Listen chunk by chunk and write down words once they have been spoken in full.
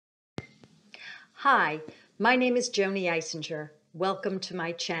Hi, my name is Joanie Eisinger. Welcome to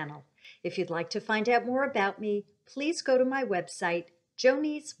my channel. If you'd like to find out more about me, please go to my website,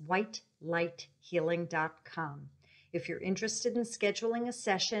 jonieswhitelightshealing.com. If you're interested in scheduling a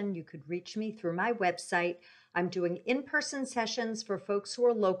session, you could reach me through my website. I'm doing in-person sessions for folks who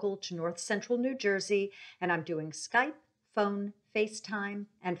are local to North Central New Jersey, and I'm doing Skype, phone, FaceTime,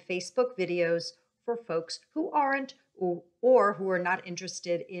 and Facebook videos for folks who aren't or who are not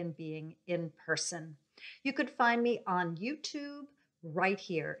interested in being in person. You could find me on YouTube right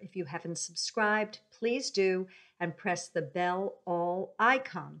here. If you haven't subscribed, please do, and press the bell all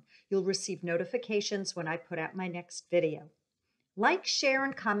icon. You'll receive notifications when I put out my next video. Like, share,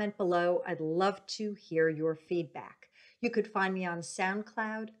 and comment below. I'd love to hear your feedback. You could find me on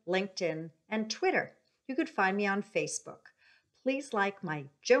SoundCloud, LinkedIn, and Twitter. You could find me on Facebook. Please like my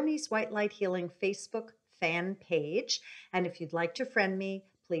Joanie's White Light Healing Facebook fan page. And if you'd like to friend me,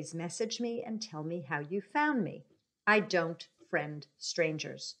 please message me and tell me how you found me. I don't friend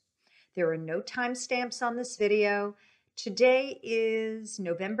strangers. There are no timestamps on this video. Today is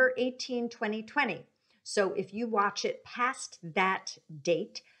November 18, 2020. So if you watch it past that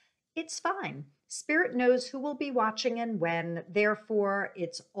date, it's fine. Spirit knows who will be watching and when, therefore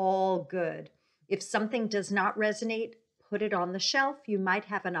it's all good. If something does not resonate, put it on the shelf. You might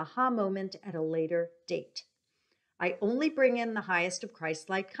have an aha moment at a later date. I only bring in the highest of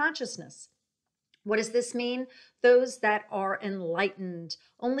Christ-like consciousness. What does this mean? Those that are enlightened,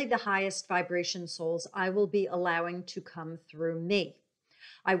 only the highest vibration souls I will be allowing to come through me.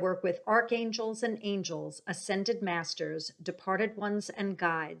 I work with archangels and angels, ascended masters, departed ones and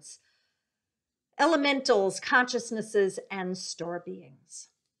guides, elementals, consciousnesses, and star beings.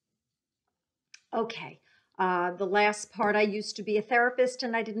 Okay. The last part, I used to be a therapist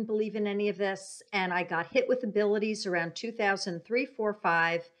and I didn't believe in any of this. And I got hit with abilities around 2003, 4,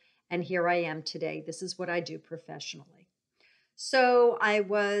 5. And here I am today. This is what I do professionally. So I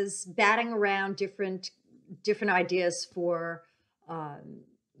was batting around different ideas for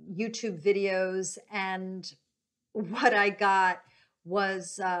YouTube videos. And what I got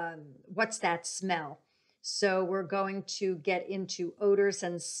was, what's that smell? So we're going to get into odors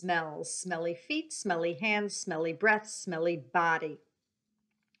and smells: smelly feet, smelly hands, smelly breath, smelly body.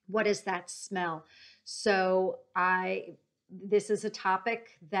 What is that smell? So this is a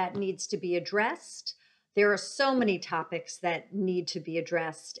topic that needs to be addressed. There are so many topics that need to be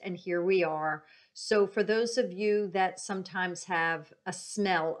addressed, and here we are. So for those of you that sometimes have a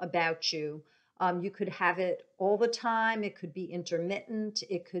smell about you, you could have it all the time. It could be intermittent.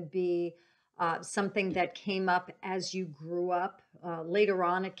 It could be something that came up as you grew up. Later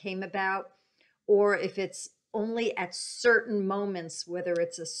on it came about. Or if it's only at certain moments, whether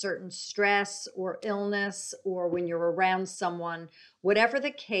it's a certain stress or illness or when you're around someone, whatever the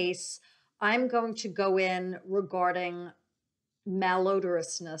case, I'm going to go in regarding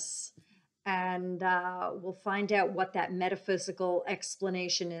malodorousness, and we'll find out what that metaphysical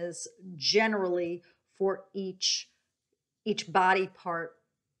explanation is generally for each body part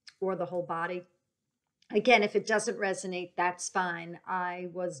or the whole body. Again, if it doesn't resonate, that's fine. I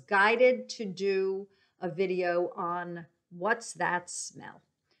was guided to do a video on what's that smell.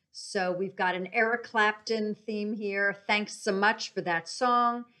 So we've got an Eric Clapton theme here. Thanks so much for that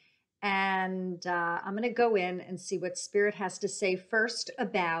song. And I'm going to go in and see what Spirit has to say first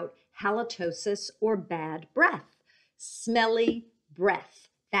about halitosis or bad breath. Smelly breath.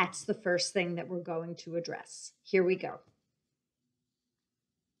 That's the first thing that we're going to address. Here we go.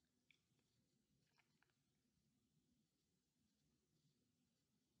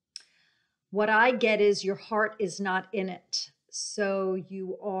 What I get is your heart is not in it. So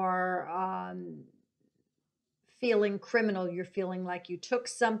you are feeling criminal. You're feeling like you took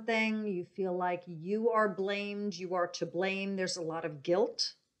something. You feel like you are blamed. You are to blame. There's a lot of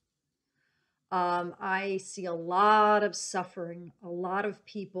guilt. I see a lot of suffering, a lot of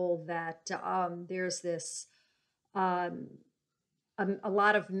people that there's this, a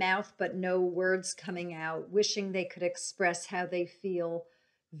lot of mouth, but no words coming out, wishing they could express how they feel.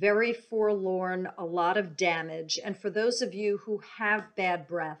 Very forlorn, a lot of damage. And for those of you who have bad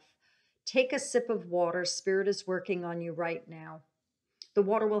breath, take a sip of water. Spirit is working on you right now. The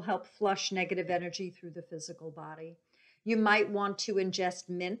water will help flush negative energy through the physical body. You might want to ingest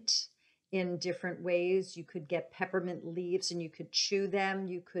mint in different ways. You could get peppermint leaves and you could chew them.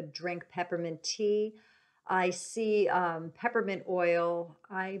 You could drink peppermint tea. I see peppermint oil.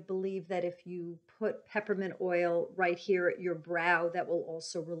 I believe that if you put peppermint oil right here at your brow, that will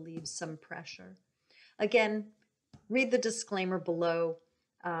also relieve some pressure. Again, read the disclaimer below.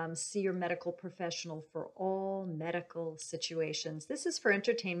 See your medical professional for all medical situations. This is for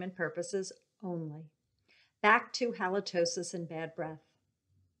entertainment purposes only. Back to halitosis and bad breath.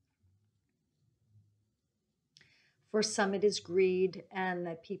 For some, it is greed, and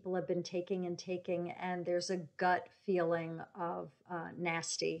that people have been taking and taking, and there's a gut feeling of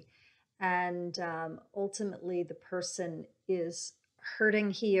nasty. And ultimately, the person is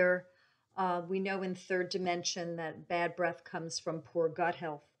hurting here. We know in third dimension that bad breath comes from poor gut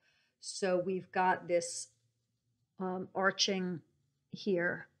health. So we've got this arching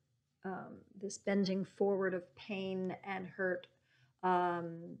here, this bending forward of pain and hurt,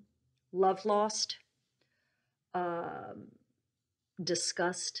 love lost,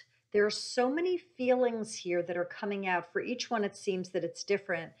 disgust. There are so many feelings here that are coming out. For each one, it seems that it's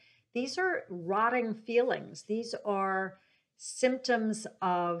different. These are rotting feelings. These are symptoms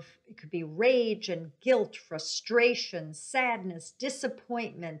of, it could be rage and guilt, frustration, sadness,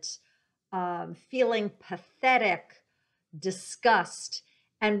 disappointment, feeling pathetic, disgust.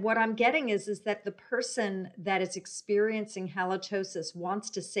 And what I'm getting is that the person that is experiencing halitosis wants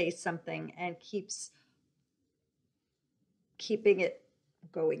to say something and keeping it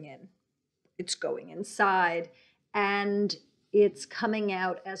going in. It's going inside, and it's coming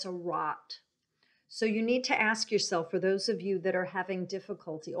out as a rot. So you need to ask yourself, for those of you that are having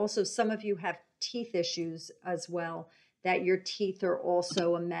difficulty, also some of you have teeth issues as well, that your teeth are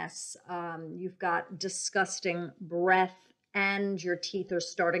also a mess. You've got disgusting breath, and your teeth are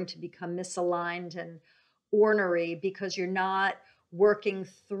starting to become misaligned and ornery because you're not working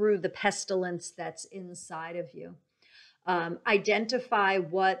through the pestilence that's inside of you. Identify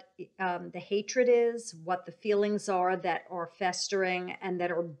what the hatred is, what the feelings are that are festering and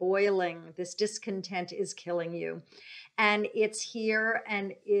that are boiling. This discontent is killing you. And it's here,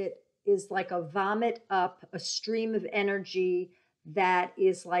 and it is like a vomit up, a stream of energy that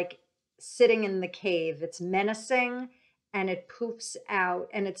is like sitting in the cave. It's menacing, and it poofs out,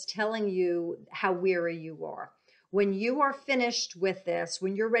 and it's telling you how weary you are. When you are finished with this,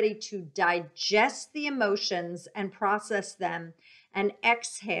 when you're ready to digest the emotions and process them and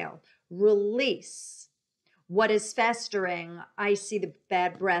exhale, release what is festering, I see the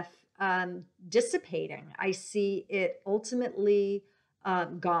bad breath dissipating. I see it ultimately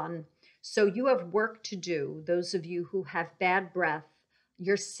gone. So you have work to do. Those of you who have bad breath,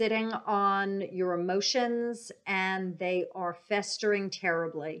 you're sitting on your emotions and they are festering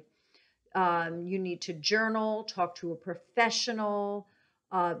terribly. You need to journal, talk to a professional,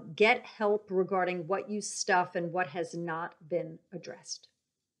 get help regarding what you stuff and what has not been addressed.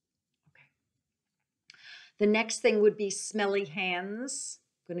 Okay. The next thing would be smelly hands.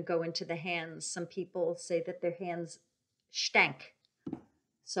 I'm going to go into the hands. Some people say that their hands stank.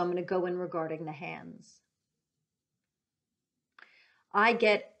 So I'm going to go in regarding the hands. I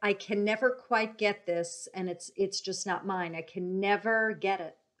can never quite get this, and it's just not mine. I can never get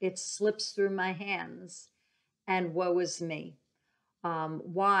it. It slips through my hands, and woe is me.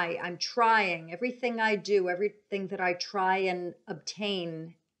 Why? I'm trying. Everything I do, everything that I try and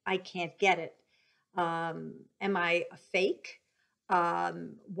obtain, I can't get it. Am I a fake?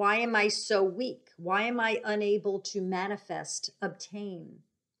 Why am I so weak? Why am I unable to manifest, obtain?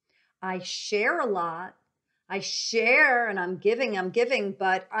 I share a lot. I share and I'm giving,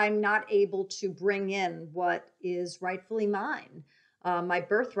 but I'm not able to bring in what is rightfully mine. My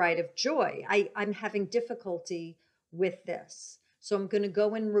birthright of joy. I'm having difficulty with this. So I'm going to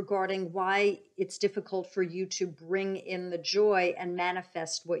go in regarding why it's difficult for you to bring in the joy and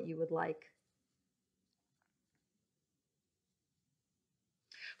manifest what you would like.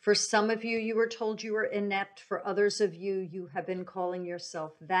 For some of you, you were told you were inept. For others of you, you have been calling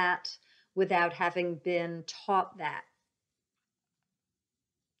yourself that without having been taught that.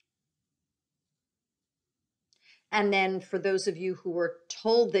 And then for those of you who were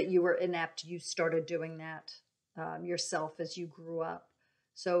told that you were inept, you started doing that yourself as you grew up.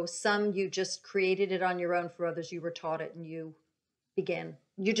 So some you just created it on your own. For others, you were taught it and you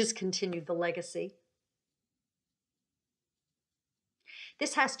just continued the legacy.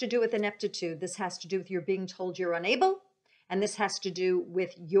 This has to do with ineptitude. This has to do with your being told you're unable. And this has to do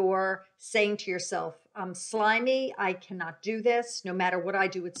with your saying to yourself, I'm slimy, I cannot do this. No matter what I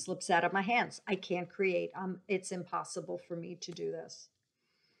do, it slips out of my hands. I can't create. It's impossible for me to do this.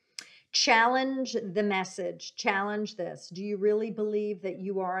 Challenge the message. Challenge this. Do you really believe that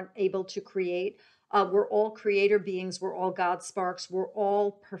you aren't able to create? We're all creator beings. We're all God sparks. We're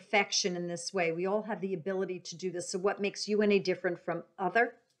all perfection in this way. We all have the ability to do this. So what makes you any different from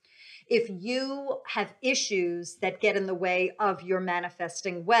other? If you have issues that get in the way of your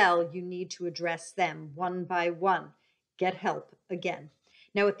manifesting well, you need to address them one by one. Get help again.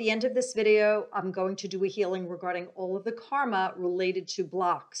 Now, at the end of this video, I'm going to do a healing regarding all of the karma related to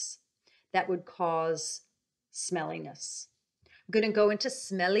blocks that would cause smelliness. I'm going to go into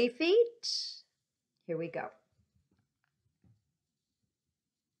smelly feet. Here we go.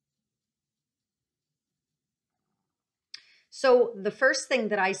 So the first thing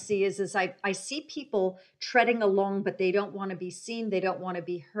that I see is I see people treading along, but they don't want to be seen. They don't want to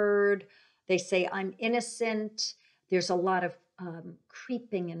be heard. They say, I'm innocent. There's a lot of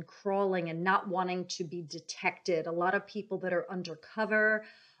creeping and crawling and not wanting to be detected. A lot of people that are undercover.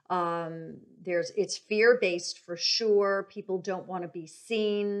 It's fear-based for sure. People don't want to be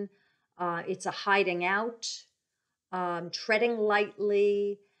seen. It's a hiding out, treading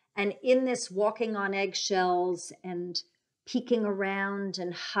lightly, and in this walking on eggshells and peeking around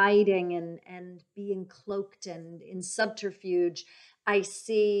and hiding and being cloaked and in subterfuge, I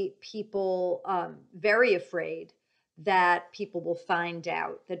see people very afraid that people will find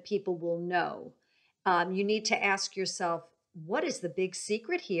out, that people will know. You need to ask yourself, what is the big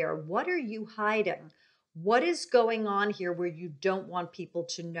secret here? What are you hiding? What is going on here where you don't want people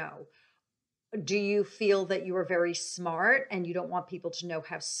to know? Do you feel that you are very smart and you don't want people to know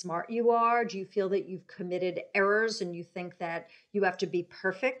how smart you are? Do you feel that you've committed errors and you think that you have to be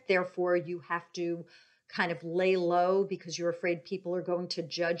perfect, therefore you have to kind of lay low because you're afraid people are going to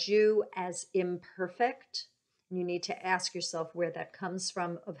judge you as imperfect? You need to ask yourself where that comes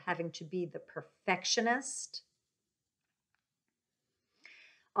from, of having to be the perfectionist.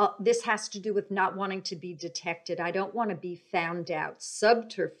 This has to do with not wanting to be detected. I don't want to be found out.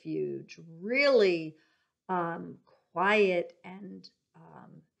 Subterfuge, really quiet, and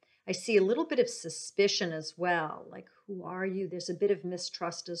I see a little bit of suspicion as well. Like, who are you? There's a bit of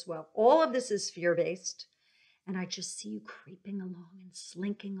mistrust as well. All of this is fear-based. And I just see you creeping along and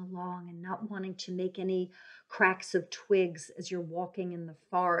slinking along and not wanting to make any cracks of twigs as you're walking in the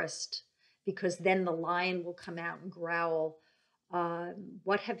forest, because then the lion will come out and growl.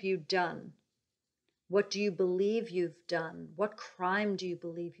 What have you done? What do you believe you've done? What crime do you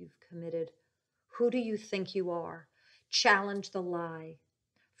believe you've committed? Who do you think you are? Challenge the lie.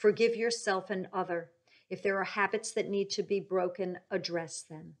 Forgive yourself and other. If there are habits that need to be broken, address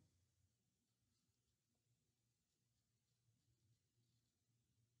them.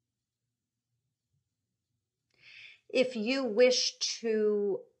 If you wish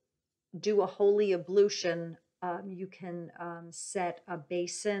to do a holy ablution, you can set a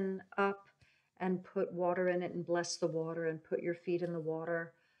basin up and put water in it and bless the water and put your feet in the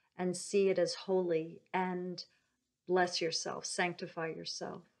water and see it as holy and bless yourself, sanctify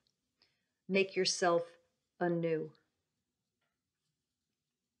yourself, make yourself anew.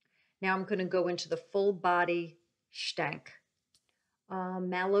 Now I'm going to go into the full body stank.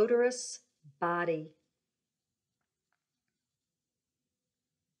 Malodorous body.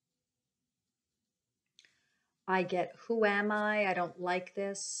 I get, who am I? I don't like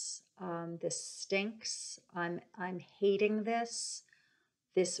this. This stinks. I'm hating this.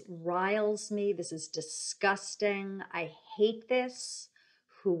 This riles me. This is disgusting. I hate this.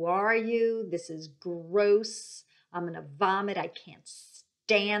 Who are you? This is gross. I'm going to vomit. I can't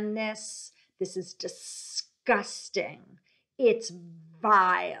stand this. This is disgusting. It's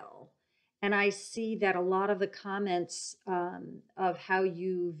vile. And I see that a lot of the comments of how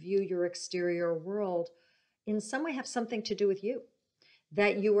you view your exterior world in some way have something to do with you,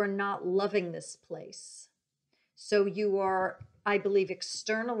 that you are not loving this place. So you are, I believe,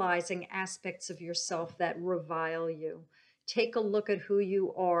 externalizing aspects of yourself that revile you. Take a look at who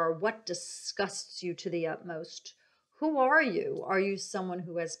you are. What disgusts you to the utmost? Who are you? Are you someone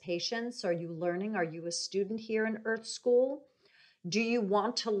who has patience? Are you learning? Are you a student here in Earth School? Do you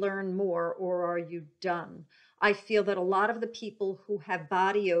want to learn more, or are you done? I feel that a lot of the people who have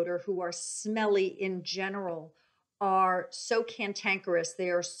body odor, who are smelly in general, are so cantankerous. They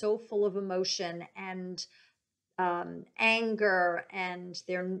are so full of emotion and anger, and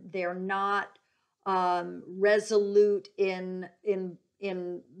they're not resolute in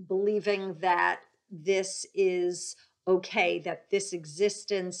believing that this is okay, that this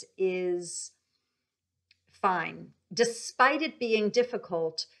existence is fine. Despite it being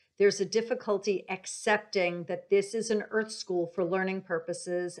difficult, there's a difficulty accepting that this is an Earth School for learning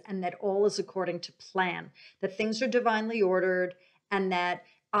purposes and that all is according to plan, that things are divinely ordered, and that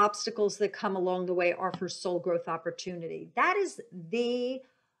obstacles that come along the way are for soul growth opportunity. That's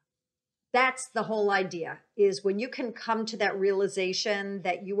the whole idea, is when you can come to that realization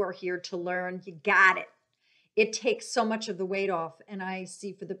that you are here to learn, you got it. It takes so much of the weight off. And I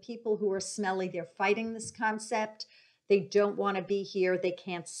see for the people who are smelly, they're fighting this concept. They don't want to be here. They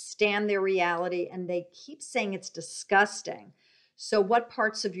can't stand their reality. And they keep saying it's disgusting. So what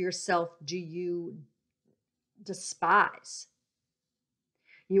parts of yourself do you despise?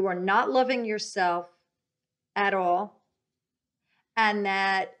 You are not loving yourself at all, and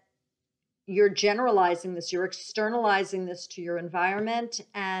that you're generalizing this, you're externalizing this to your environment,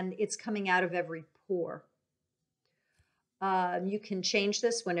 and it's coming out of every pore. You can change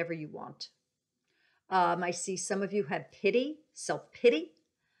this whenever you want. I see some of you have pity, self-pity.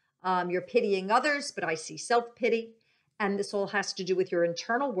 You're pitying others, but I see self-pity. And this all has to do with your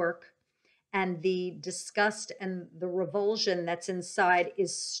internal work, and the disgust and the revulsion that's inside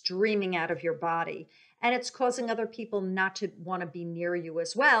is streaming out of your body. And it's causing other people not to want to be near you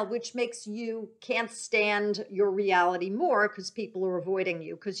as well, which makes you can't stand your reality more because people are avoiding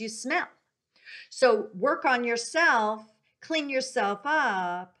you because you smell. So work on yourself, clean yourself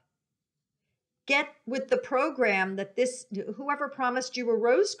up, get with the program that whoever promised you a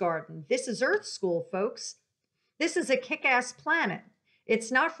rose garden, this is Earth School, folks. This is a kick-ass planet.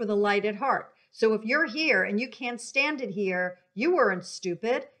 It's not for the light at heart. So if you're here and you can't stand it here, you weren't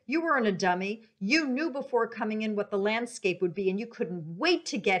stupid. You weren't a dummy. You knew before coming in what the landscape would be, and you couldn't wait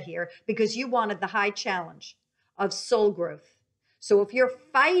to get here because you wanted the high challenge of soul growth. So if you're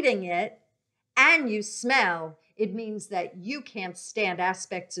fighting it and you smell, it means that you can't stand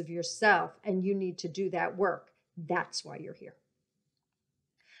aspects of yourself and you need to do that work. That's why you're here.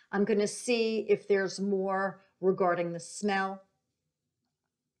 I'm going to see if there's more regarding the smell.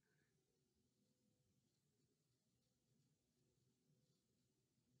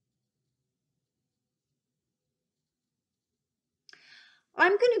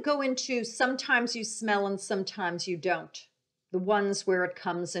 I'm going to go into sometimes you smell and sometimes you don't. The ones where it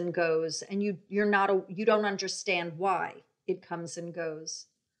comes and goes, and you don't understand why it comes and goes.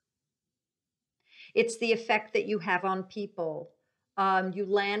 It's the effect that you have on people. You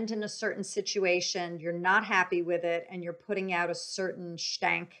land in a certain situation, you're not happy with it, and you're putting out a certain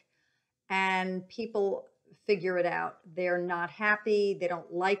stank, and people figure it out. They're not happy. They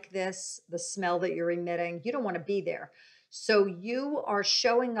don't like this, the smell that you're emitting. You don't want to be there. So you are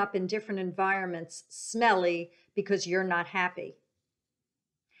showing up in different environments smelly because you're not happy.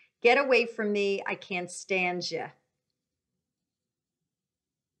 Get away from me. I can't stand you.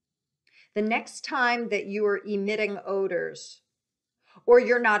 The next time that you are emitting odors, or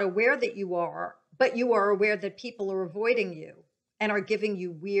you're not aware that you are, but you are aware that people are avoiding you and are giving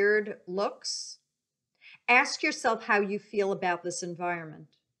you weird looks, ask yourself how you feel about this environment.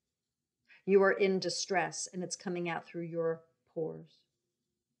 You are in distress and it's coming out through your pores.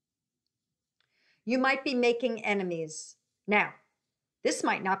 You might be making enemies. Now, this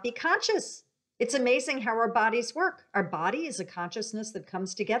might not be conscious. It's amazing how our bodies work. Our body is a consciousness that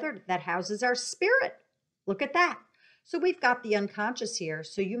comes together that houses our spirit. Look at that. So we've got the unconscious here.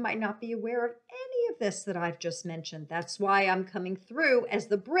 So you might not be aware of any of this that I've just mentioned. That's why I'm coming through as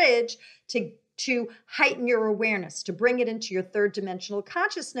the bridge to heighten your awareness, to bring it into your third dimensional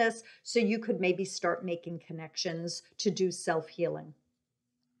consciousness so you could maybe start making connections to do self-healing.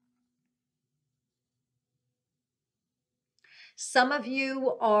 Some of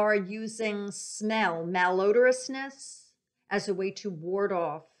you are using smell, malodorousness, as a way to ward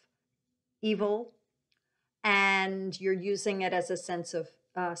off evil, and you're using it as a sense of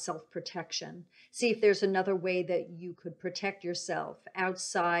self-protection. See if there's another way that you could protect yourself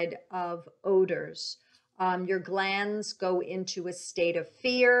outside of odors. Your glands go into a state of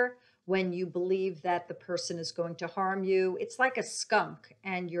fear when you believe that the person is going to harm you. It's like a skunk,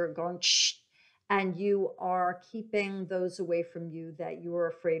 and you're going shh, and you are keeping those away from you that you are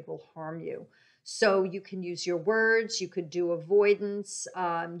afraid will harm you. So you can use your words, you could do avoidance,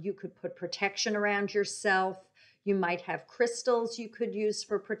 you could put protection around yourself. You might have crystals you could use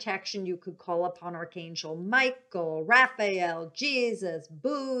for protection. You could call upon Archangel Michael, Raphael, Jesus,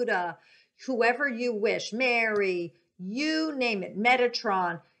 Buddha, whoever you wish, Mary, you name it,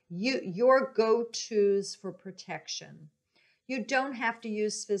 Metatron, your go-tos for protection. You don't have to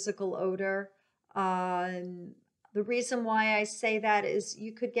use physical odor. The reason why I say that is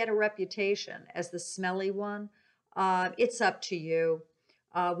you could get a reputation as the smelly one. It's up to you.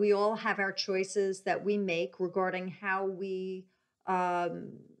 We all have our choices that we make regarding how we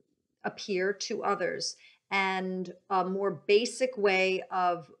appear to others. And a more basic way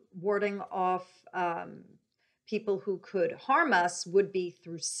of warding off people who could harm us would be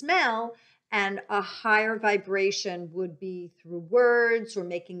through smell, and a higher vibration would be through words or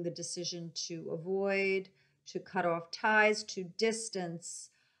making the decision to avoid, to cut off ties, to distance,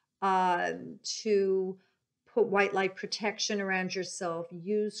 to put white light protection around yourself,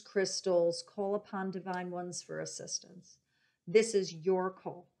 use crystals, call upon divine ones for assistance. This is your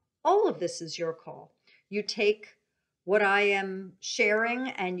call. All of this is your call. You take what I am sharing,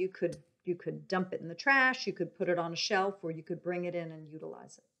 and you could dump it in the trash, you could put it on a shelf, or you could bring it in and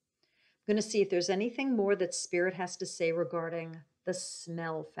utilize it. I'm going to see if there's anything more that Spirit has to say regarding the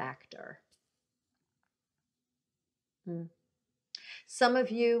smell factor. Some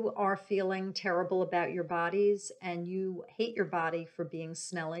of you are feeling terrible about your bodies and you hate your body for being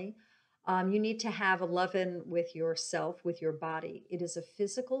smelly. You need to have a love-in with yourself, with your body. It is a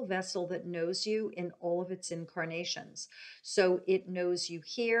physical vessel that knows you in all of its incarnations. So it knows you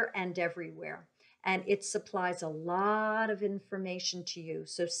here and everywhere. And it supplies a lot of information to you.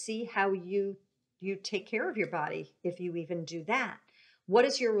 So see how you take care of your body, if you even do that. What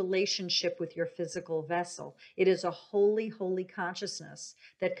is your relationship with your physical vessel? It is a holy, holy consciousness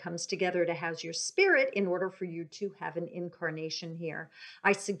that comes together to house your spirit in order for you to have an incarnation here.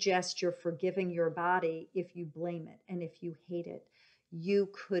 I suggest you're forgiving your body if you blame it and if you hate it. You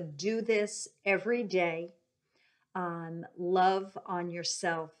could do this every day. Love on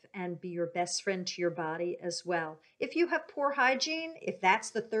yourself and be your best friend to your body as well. If you have poor hygiene, if that's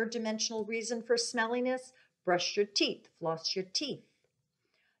the third dimensional reason for smelliness, brush your teeth, floss your teeth.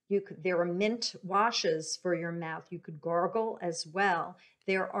 There are mint washes for your mouth. You could gargle as well.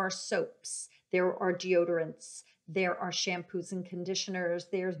 There are soaps. There are deodorants. There are shampoos and conditioners.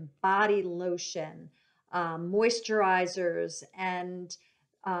 There's body lotion, moisturizers, and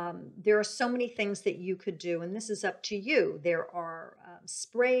there are so many things that you could do, and this is up to you. There are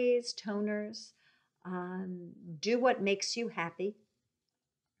sprays, toners. Do what makes you happy.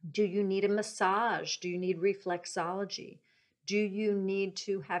 Do you need a massage? Do you need reflexology? Do you need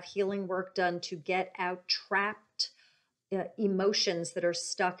to have healing work done to get out trapped emotions that are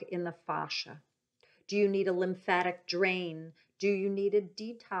stuck in the fascia? Do you need a lymphatic drain? Do you need a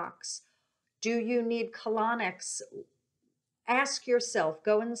detox? Do you need colonics? Ask yourself,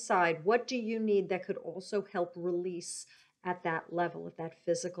 go inside, what do you need that could also help release at that level, at that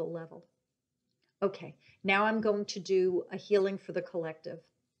physical level? Okay, now I'm going to do a healing for the collective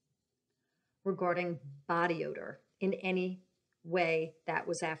regarding body odor in any way that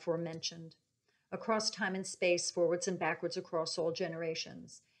was aforementioned, across time and space, forwards and backwards, across all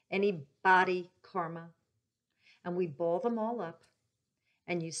generations, any body karma. And we ball them all up,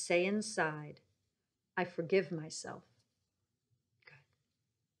 and you say inside, I forgive myself. Good.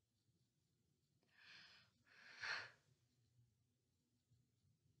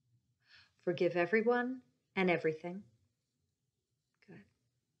 Forgive everyone and everything. Good.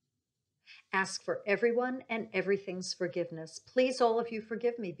 Ask for everyone and everything's forgiveness. Please, all of you,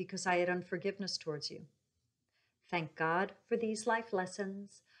 forgive me because I had unforgiveness towards you. Thank God for these life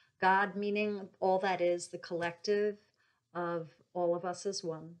lessons. God meaning all that is the collective of all of us as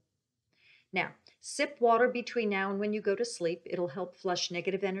one. Now, sip water between now and when you go to sleep. It'll help flush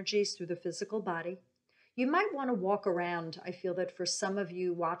negative energies through the physical body. You might want to walk around. I feel that for some of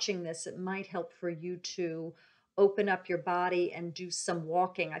you watching this, it might help for you to open up your body and do some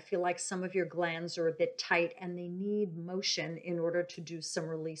walking. I feel like some of your glands are a bit tight and they need motion in order to do some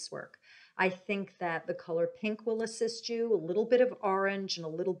release work. I think that the color pink will assist you, a little bit of orange and a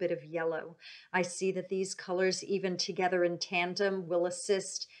little bit of yellow. I see that these colors, even together in tandem, will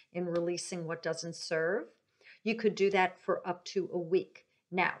assist in releasing what doesn't serve. You could do that for up to a week.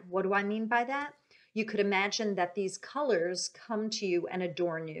 Now, what do I mean by that? You could imagine that these colors come to you and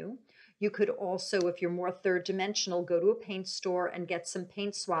adorn you. You could also, if you're more third dimensional, go to a paint store and get some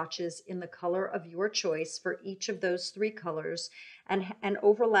paint swatches in the color of your choice for each of those three colors and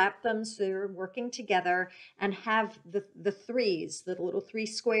overlap them so they're working together, and have the threes, the little three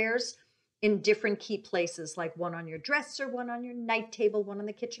squares, in different key places, like one on your dresser, one on your night table, one on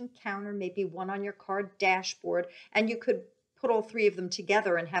the kitchen counter, maybe one on your car dashboard. And you could put all three of them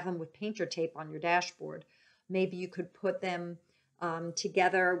together and have them with painter tape on your dashboard. Maybe you could put them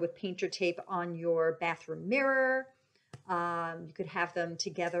together with painter tape on your bathroom mirror. You could have them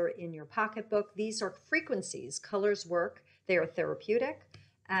together in your pocketbook. These are frequencies. Colors work. They are therapeutic,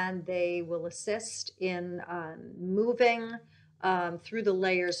 and they will assist in moving through the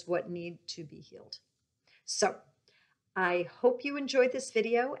layers what need to be healed. So I hope you enjoyed this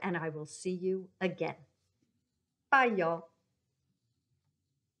video, and I will see you again. Bye, y'all.